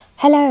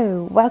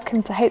Hello,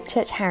 welcome to Hope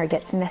Church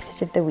Harrogate's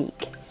Message of the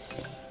Week.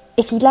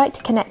 If you'd like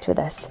to connect with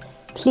us,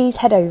 please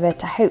head over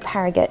to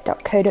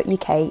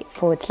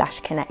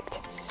hopeharrogate.co.uk/connect.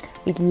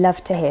 We'd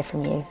love to hear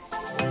from you.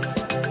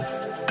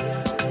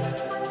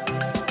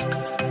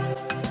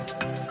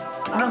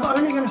 And I'm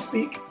only going to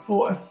speak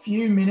for a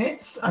few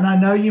minutes, and I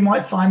know you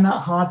might find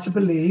that hard to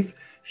believe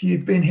if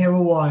you've been here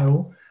a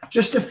while.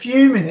 Just a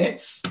few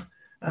minutes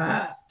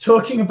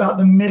talking about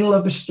the middle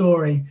of the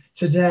story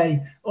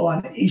today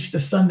on Easter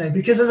Sunday,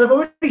 because as I've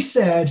already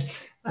said,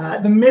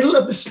 the middle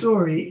of the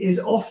story is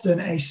often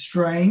a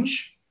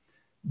strange,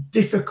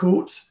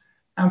 difficult,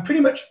 and pretty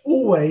much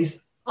always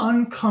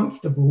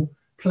uncomfortable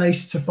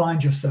place to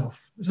find yourself.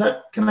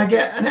 Can I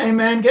get an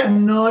amen, get a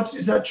nod?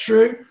 Is that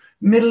true?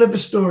 Middle of the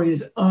story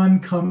is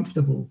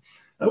uncomfortable.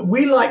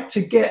 We like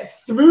to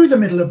get through the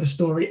middle of the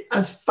story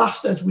as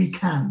fast as we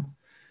can.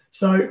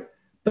 So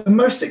the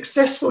most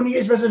successful New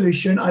Year's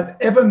resolution I've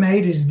ever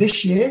made is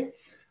this year.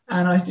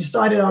 And I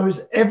decided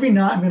every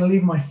night I'm going to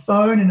leave my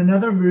phone in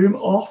another room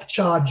off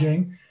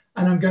charging,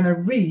 and I'm going to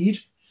read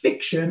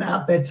fiction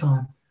at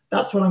bedtime.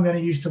 That's what I'm going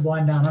to use to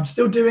wind down. I'm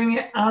still doing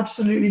it,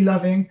 absolutely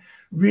loving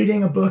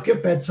reading a book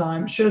at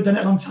bedtime. Should have done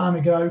it a long time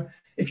ago.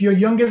 If you're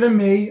younger than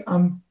me,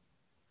 I'm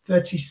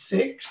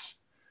 36.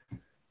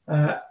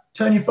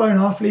 Turn your phone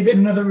off, leave it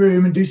in another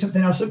room, and do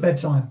something else at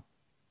bedtime.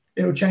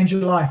 It will change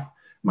your life.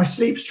 My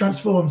sleep's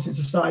transformed since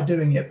I started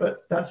doing it,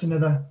 but that's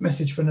another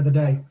message for another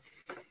day.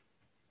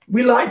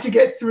 We like to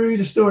get through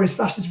the story as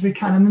fast as we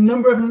can. And the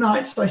number of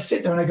nights I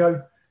sit there and I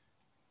go,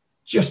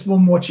 just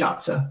one more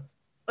chapter.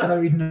 And I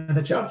read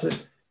another chapter.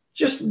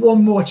 Just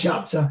one more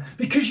chapter.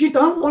 Because you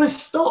don't want to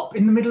stop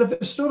in the middle of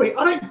the story.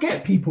 I don't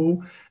get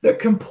people that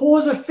can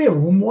pause a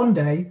film one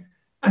day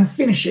and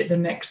finish it the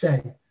next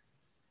day.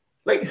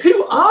 Like,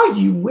 who are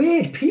you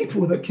weird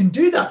people that can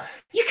do that?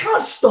 You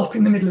can't stop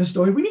in the middle of the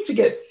story. We need to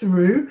get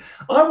through.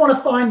 I want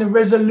to find the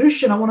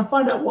resolution. I want to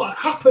find out what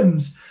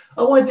happens.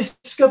 I want to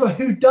discover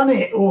who done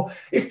it, or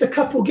if the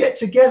couple get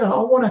together. I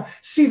want to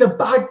see the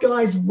bad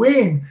guys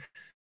win.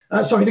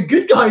 The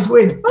good guys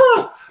win.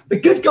 The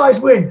good guys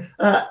win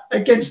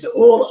against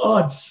all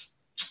odds.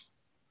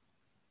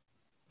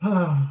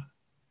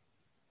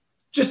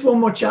 Just one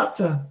more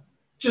chapter.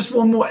 Just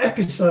one more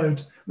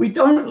episode. We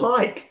don't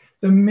like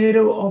the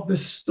middle of the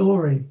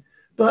story.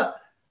 But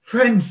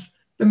friends,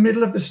 the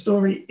middle of the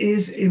story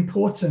is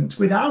important.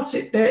 Without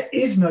it, there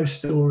is no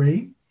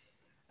story.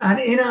 And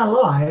in our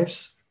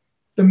lives,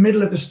 the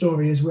middle of the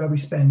story is where we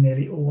spend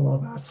nearly all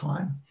of our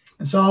time.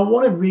 And so I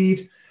want to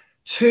read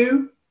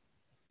two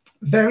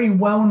very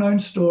well-known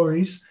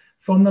stories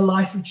from the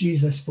life of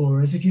Jesus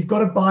for us. If you've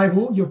got a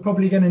Bible, you're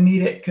probably going to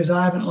need it because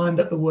I haven't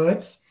lined up the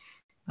words.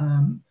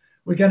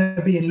 We're going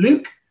to be in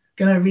Luke,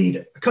 going to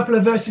read a couple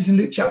of verses in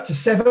Luke chapter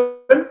 7,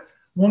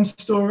 one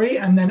story,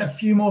 and then a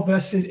few more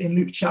verses in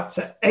Luke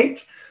chapter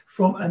 8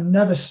 from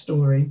another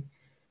story.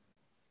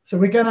 So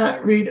we're going to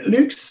read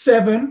Luke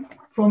 7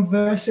 from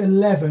verse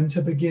 11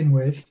 to begin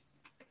with,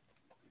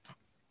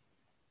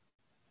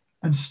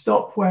 and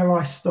stop where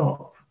I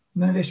stop.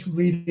 Notice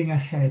reading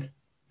ahead.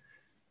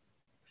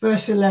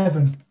 Verse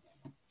 11,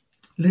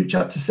 Luke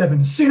chapter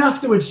 7. Soon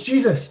afterwards,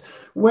 Jesus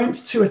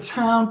went to a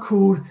town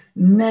called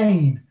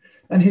Nain,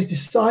 and his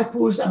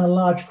disciples and a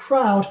large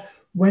crowd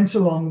went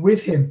along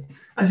with him.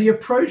 As he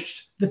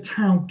approached the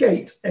town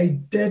gate, a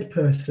dead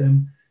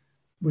person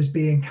was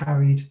being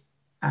carried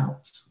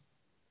out.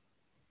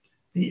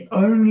 The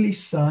only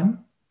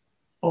son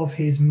of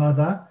his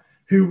mother,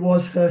 who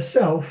was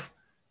herself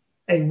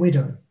a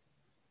widow.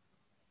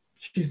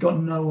 She's got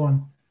no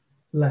one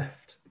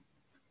left.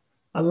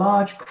 A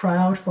large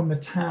crowd from the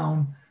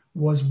town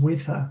was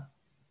with her.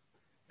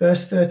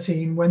 Verse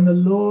 13, when the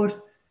Lord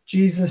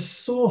Jesus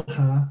saw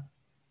her,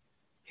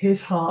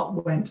 his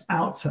heart went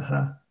out to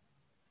her,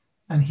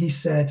 and he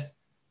said,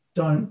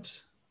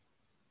 "Don't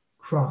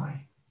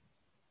cry."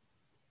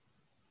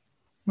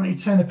 Why don't you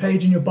turn the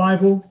page in your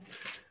Bible?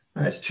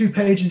 It's 2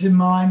 pages in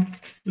mine.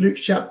 Luke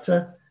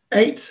chapter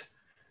 8.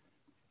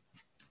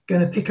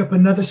 Going to pick up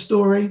another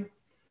story.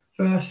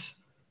 Verse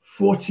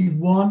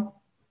 41. It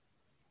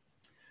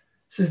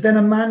says, then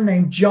a man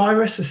named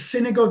Jairus, a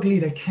synagogue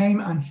leader, came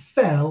and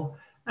fell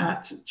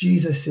at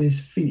Jesus's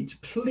feet,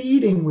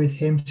 pleading with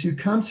him to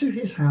come to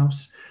his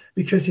house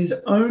because his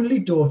only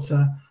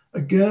daughter,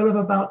 a girl of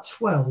about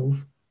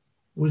 12,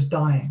 was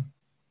dying.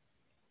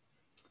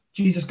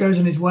 Jesus goes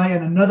on his way,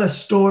 and another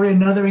story,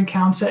 another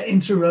encounter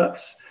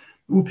interrupts.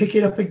 We'll pick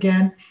it up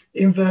again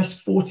in verse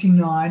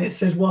 49. It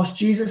says, whilst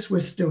Jesus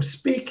was still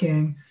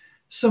speaking,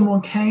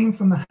 someone came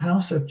from the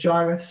house of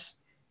Jairus,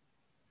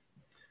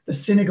 the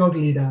synagogue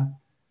leader.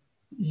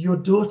 Your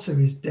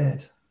daughter is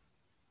dead,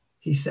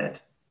 he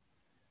said.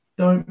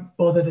 Don't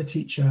bother the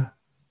teacher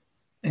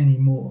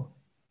anymore.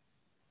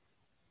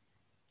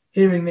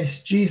 Hearing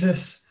this,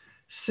 Jesus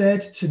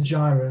said to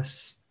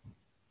Jairus,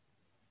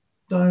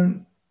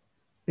 don't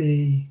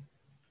be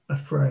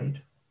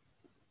afraid.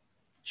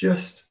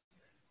 Just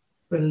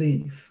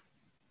believe,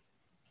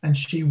 and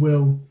she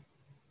will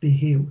be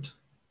healed.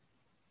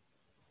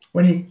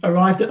 When he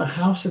arrived at the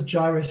house of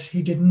Jairus,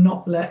 he did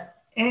not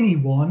let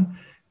anyone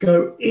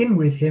go in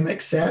with him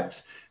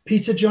except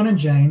Peter, John, and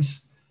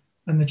James,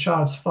 and the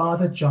child's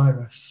father,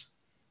 Jairus,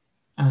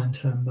 and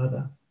her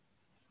mother.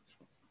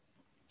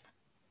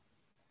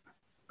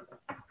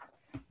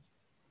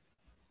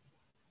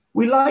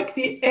 We like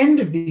the end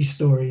of these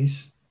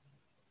stories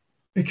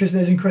because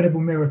there's incredible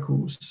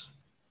miracles.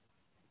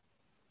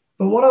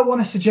 But what I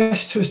want to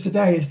suggest to us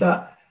today is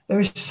that there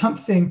is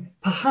something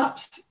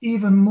perhaps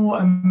even more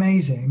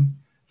amazing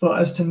for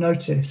us to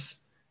notice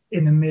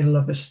in the middle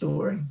of the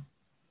story.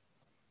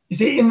 You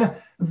see, in the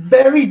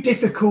very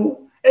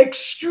difficult,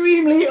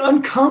 extremely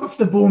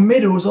uncomfortable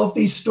middles of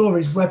these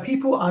stories where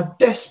people are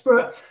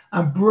desperate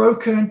and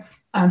broken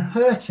and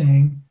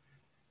hurting,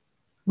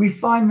 we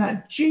find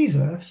that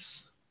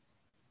Jesus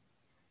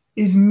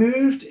is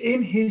moved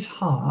in his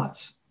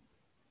heart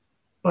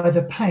by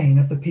the pain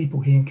of the people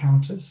he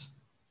encounters.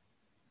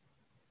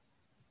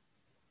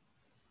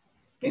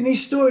 In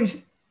these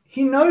stories,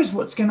 he knows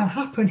what's going to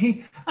happen.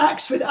 He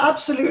acts with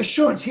absolute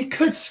assurance. He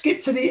could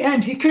skip to the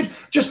end. He could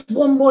just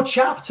one more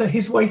chapter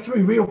his way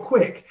through real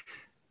quick,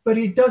 but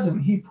he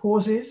doesn't. He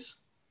pauses.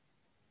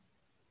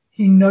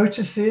 He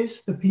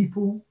notices the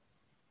people.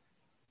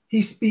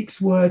 He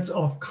speaks words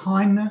of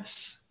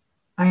kindness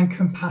and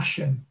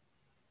compassion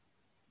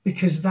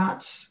because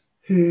that's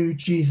who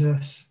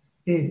Jesus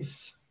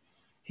is.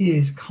 He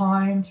is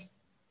kind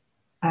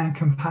and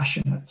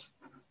compassionate.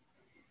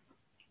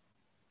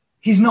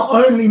 He's not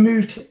only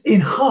moved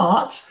in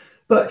heart,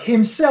 but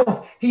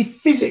himself, he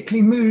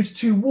physically moves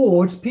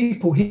towards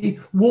people. He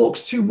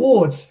walks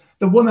towards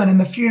the woman in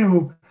the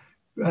funeral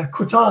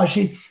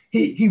cortege.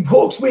 He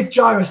walks with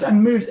Jairus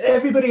and moves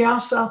everybody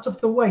else out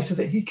of the way so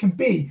that he can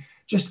be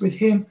just with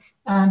him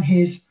and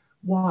his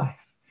wife.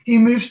 He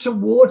moves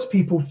towards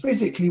people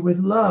physically with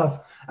love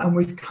and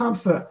with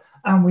comfort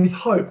and with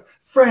hope.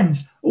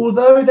 Friends,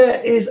 although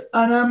there is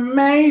an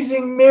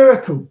amazing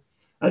miracle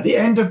at the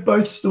end of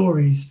both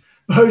stories,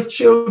 both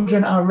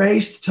children are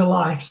raised to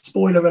life,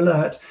 spoiler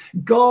alert,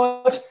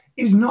 God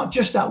is not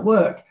just at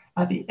work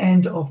at the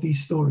end of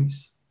these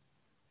stories.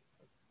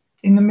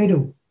 In the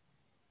middle,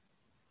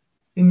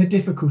 in the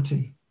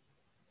difficulty,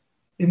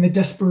 in the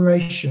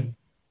desperation,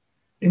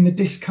 in the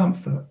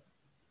discomfort,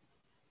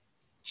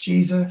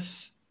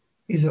 Jesus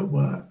is at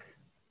work.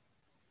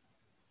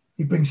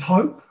 He brings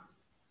hope.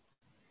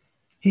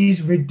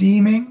 He's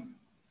redeeming.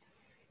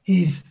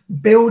 He's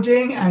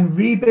building and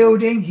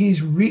rebuilding.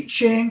 He's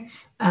reaching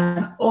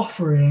and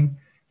offering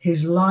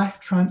his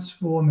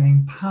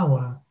life-transforming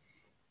power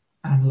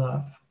and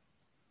love.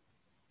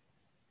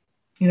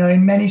 You know,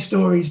 in many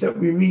stories that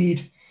we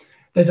read,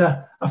 there's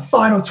a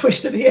final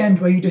twist at the end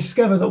where you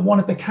discover that one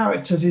of the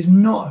characters is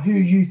not who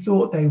you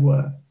thought they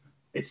were.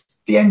 It's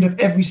the end of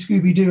every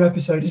Scooby-Doo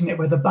episode, isn't it,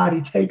 where the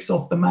baddie takes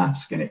off the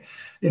mask and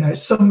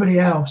it's somebody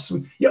else.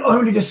 You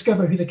only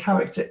discover who the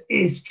character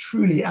is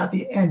truly at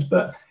the end.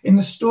 But in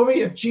the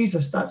story of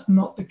Jesus, that's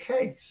not the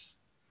case.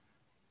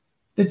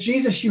 The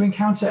Jesus you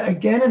encounter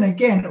again and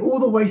again all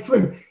the way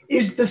through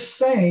is the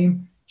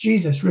same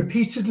Jesus,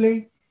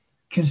 repeatedly,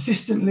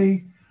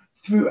 consistently,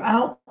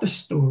 throughout the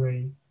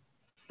story,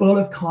 full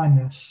of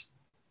kindness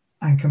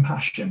and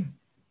compassion.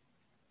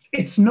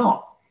 It's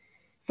not,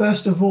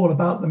 first of all,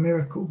 about the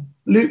miracle.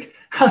 Luke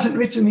hasn't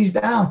written these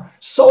down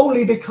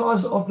solely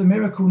because of the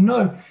miracle.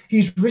 No,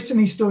 he's written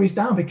these stories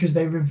down because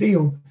they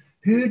reveal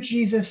who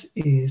Jesus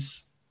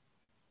is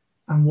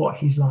and what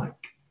he's like.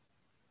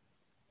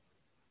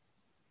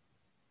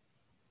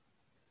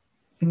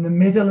 In the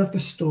middle of the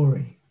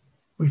story,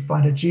 we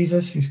find a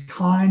Jesus who's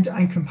kind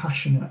and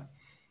compassionate,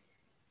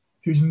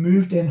 who's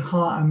moved in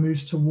heart and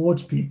moves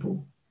towards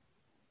people.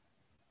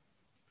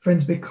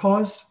 Friends,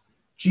 because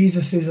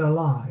Jesus is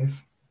alive,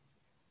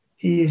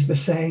 he is the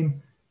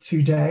same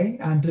today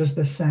and does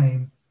the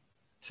same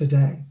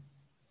today.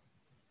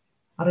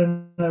 I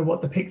don't know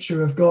what the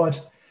picture of God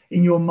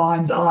in your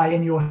mind's eye,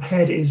 in your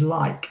head is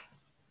like,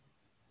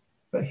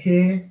 but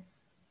here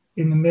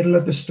in the middle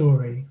of the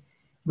story,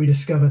 we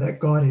discover that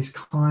God is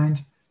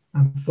kind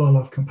and full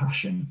of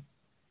compassion.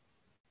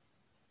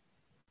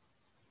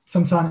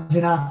 Sometimes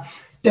in our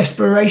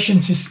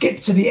desperation to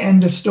skip to the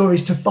end of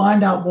stories to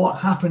find out what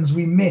happens,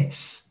 we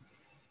miss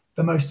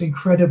the most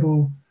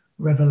incredible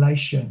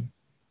revelation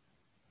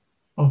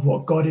of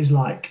what God is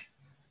like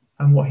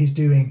and what he's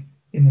doing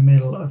in the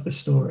middle of the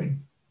story.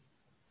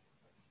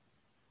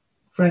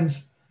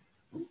 Friends,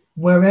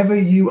 wherever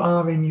you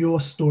are in your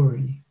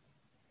story,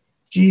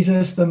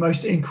 Jesus, the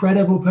most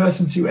incredible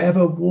person to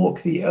ever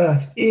walk the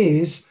earth,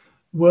 is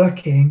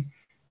working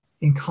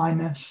in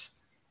kindness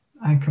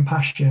and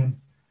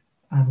compassion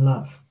and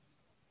love.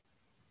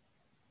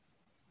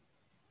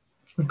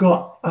 We've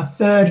got a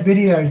third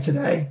video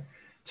today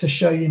to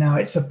show you now.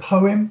 It's a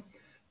poem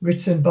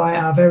written by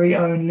our very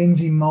own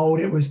Lindsay Mould.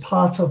 It was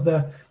part of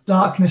the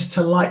Darkness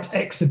to Light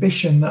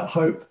exhibition that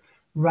Hope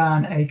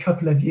ran a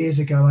couple of years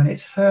ago, and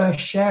it's her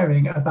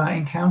sharing about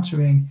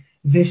encountering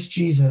this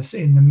Jesus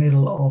in the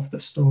middle of the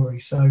story.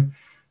 So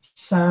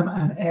Sam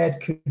and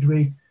Ed, could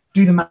we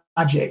do the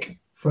magic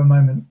for a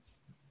moment?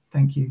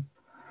 Thank you.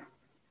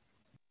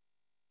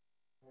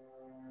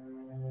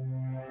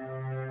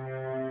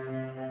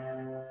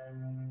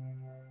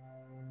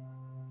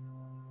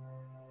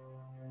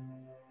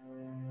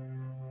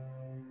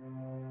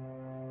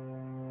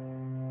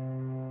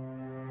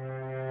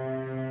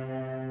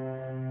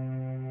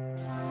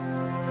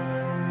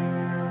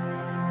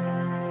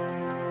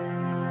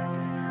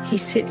 He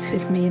sits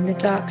with me in the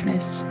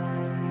darkness,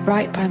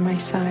 right by my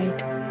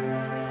side,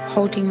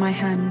 holding my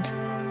hand,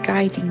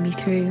 guiding me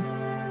through,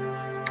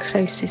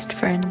 closest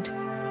friend.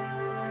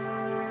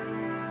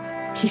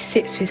 He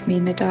sits with me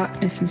in the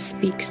darkness and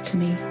speaks to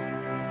me,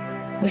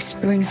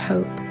 whispering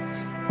hope,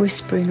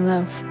 whispering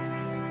love,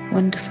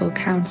 wonderful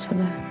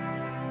counselor.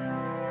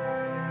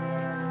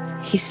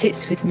 He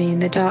sits with me in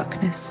the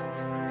darkness,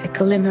 a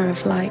glimmer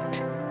of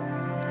light,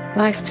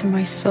 life to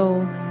my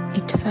soul,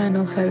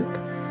 eternal hope,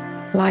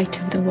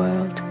 light of the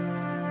world.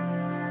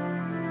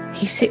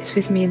 He sits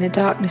with me in the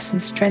darkness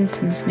and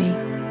strengthens me,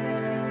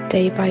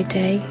 day by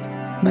day,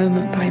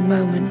 moment by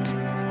moment,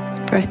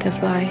 breath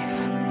of life.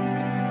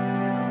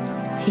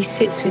 He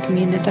sits with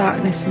me in the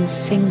darkness and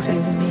sings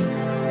over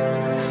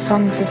me,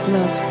 songs of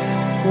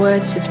love,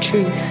 words of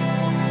truth,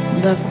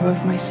 lover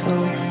of my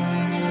soul.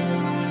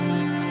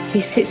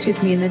 He sits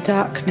with me in the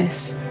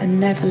darkness and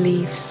never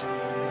leaves.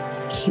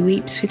 He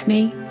weeps with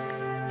me,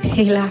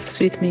 he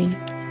laughs with me,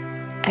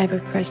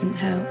 ever-present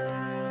help.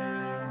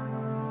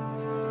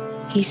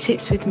 He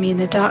sits with me in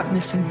the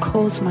darkness and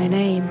calls my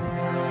name.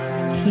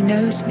 He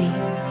knows me,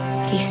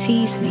 he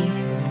sees me,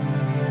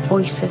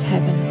 voice of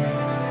heaven.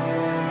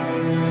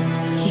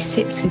 He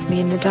sits with me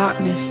in the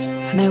darkness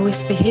and I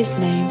whisper his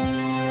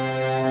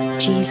name,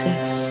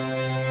 Jesus,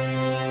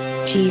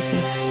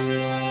 Jesus.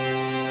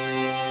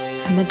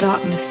 And the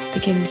darkness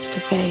begins to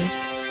fade.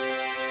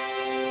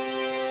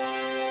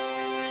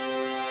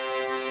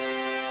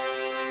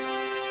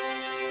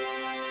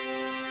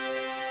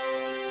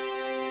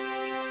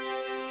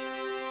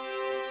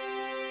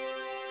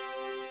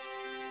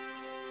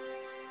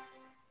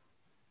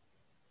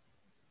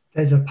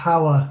 There's a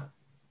power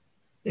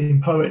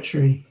in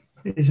poetry,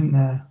 isn't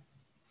there?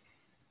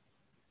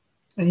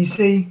 And you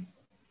see,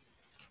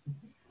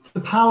 the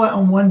power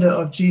and wonder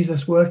of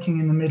Jesus working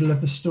in the middle of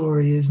the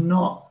story is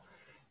not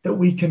that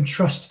we can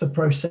trust the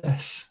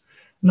process,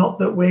 not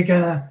that we're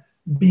going to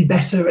be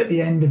better at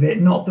the end of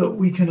it, not that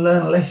we can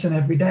learn a lesson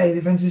every day.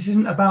 Friends, this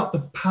isn't about the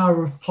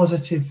power of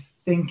positive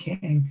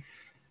thinking.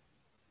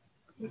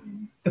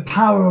 The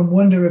power and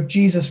wonder of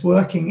Jesus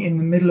working in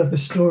the middle of the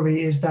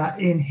story is that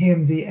in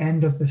him, the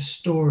end of the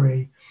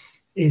story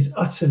is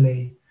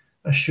utterly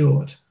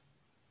assured.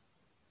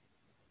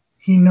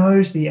 He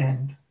knows the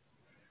end,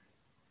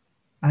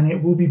 and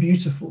it will be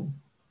beautiful.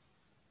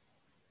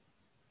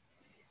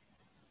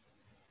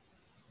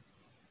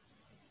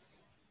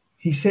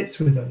 He sits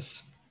with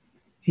us.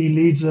 He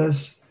leads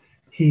us.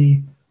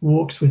 He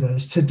walks with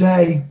us.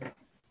 Today,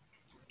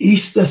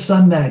 Easter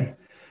Sunday,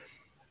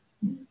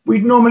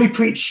 we'd normally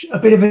preach a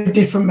bit of a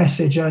different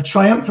message, a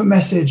triumphant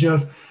message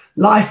of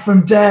life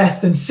from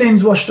death and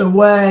sins washed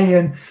away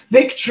and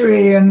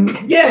victory. And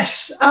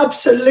yes,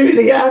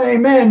 absolutely, and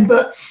amen.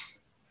 But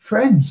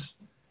friends,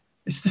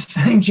 it's the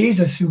same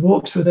Jesus who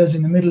walks with us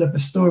in the middle of the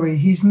story.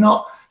 He's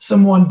not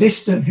someone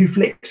distant who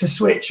flicks a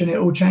switch and it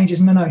all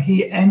changes. No,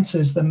 he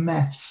enters the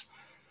mess.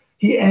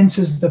 He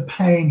enters the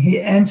pain.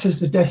 He enters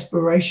the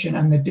desperation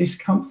and the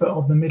discomfort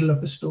of the middle of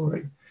the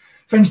story.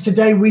 Friends,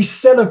 today we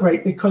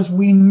celebrate because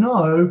we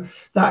know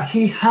that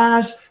he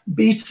has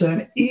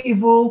beaten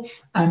evil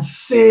and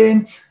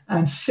sin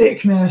and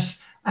sickness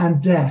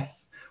and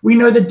death. We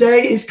know the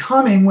day is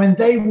coming when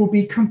they will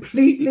be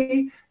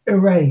completely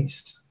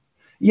erased.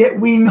 Yet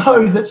we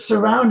know that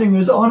surrounding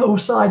us on all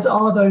sides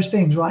are those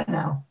things right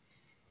now.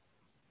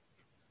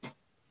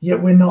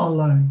 Yet we're not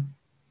alone.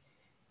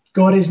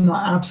 God is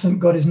not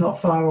absent. God is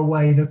not far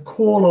away. The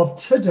call of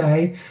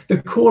today,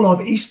 the call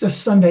of Easter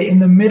Sunday in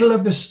the middle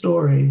of the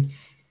story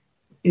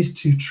is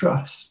to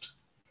trust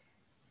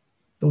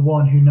the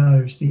one who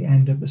knows the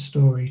end of the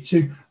story,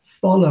 to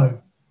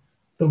follow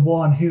the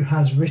one who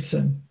has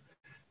written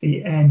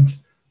the end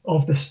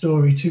of the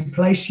story, to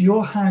place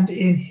your hand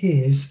in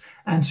his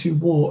and to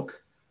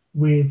walk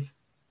with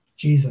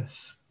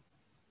Jesus.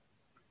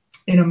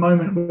 In a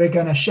moment, we're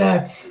going to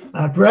share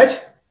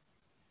bread.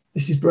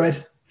 This is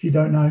bread, if you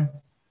don't know,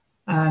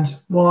 and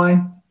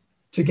wine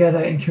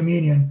together in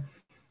communion.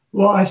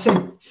 What I've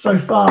said so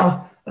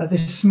far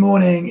this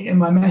morning in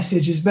my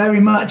message is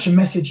very much a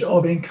message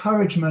of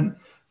encouragement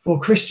for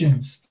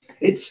Christians.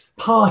 It's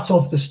part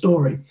of the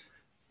story.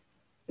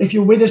 If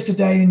you're with us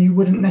today and you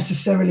wouldn't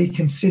necessarily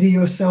consider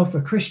yourself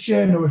a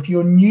Christian, or if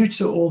you're new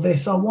to all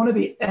this, I want to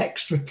be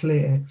extra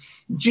clear.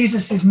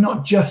 Jesus is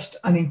not just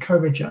an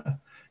encourager.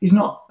 He's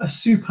not a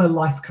super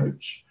life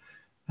coach.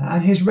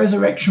 And his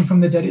resurrection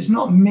from the dead, it's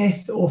not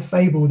myth or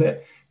fable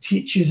that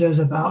teaches us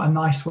about a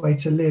nice way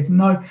to live.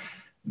 No,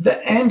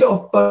 the end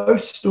of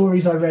both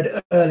stories I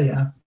read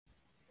earlier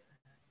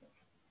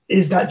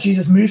is that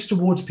Jesus moves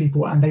towards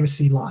people and they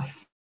receive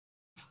life.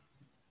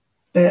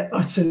 They're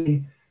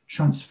utterly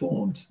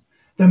transformed.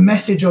 The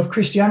message of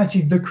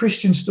Christianity, the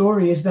Christian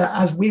story, is that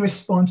as we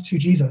respond to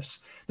Jesus,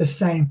 the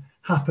same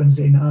happens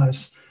in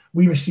us.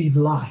 We receive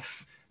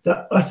life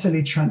that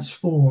utterly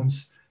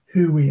transforms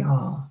who we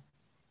are.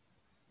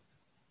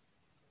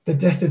 The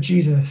death of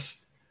Jesus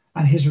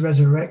and his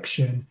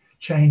resurrection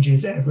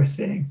changes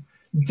everything.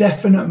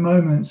 Definite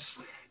moments,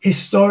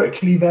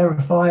 historically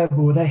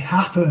verifiable, they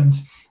happened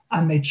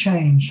and they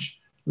change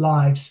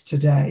lives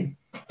today.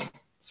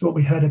 It's what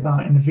we heard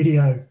about in the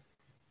video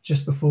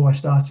just before I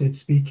started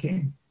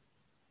speaking.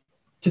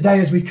 Today,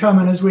 as we come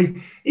and as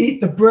we eat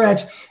the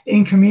bread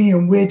in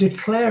communion, we're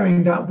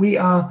declaring that we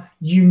are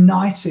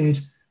united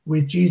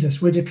with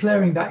Jesus. We're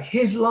declaring that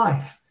his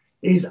life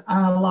is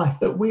our life,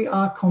 that we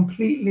are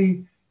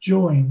completely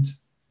joined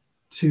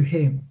to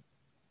him.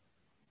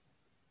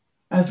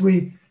 As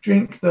we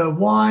drink the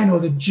wine or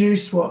the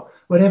juice,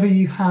 whatever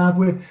you have,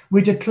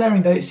 we're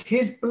declaring that it's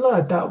his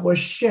blood that was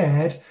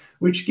shed,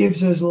 which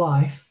gives us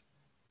life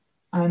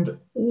and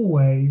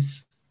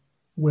always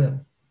will.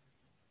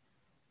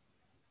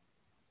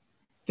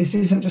 This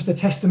isn't just a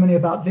testimony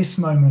about this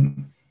moment.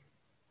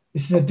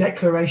 This is a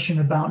declaration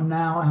about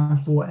now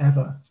and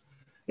forever.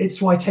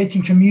 It's why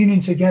taking communion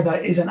together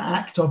is an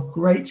act of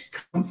great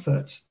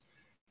comfort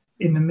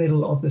in the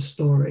middle of the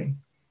story.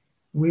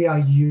 We are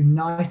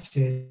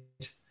united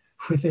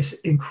with this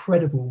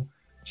incredible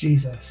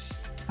Jesus,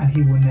 and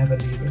he will never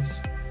leave us.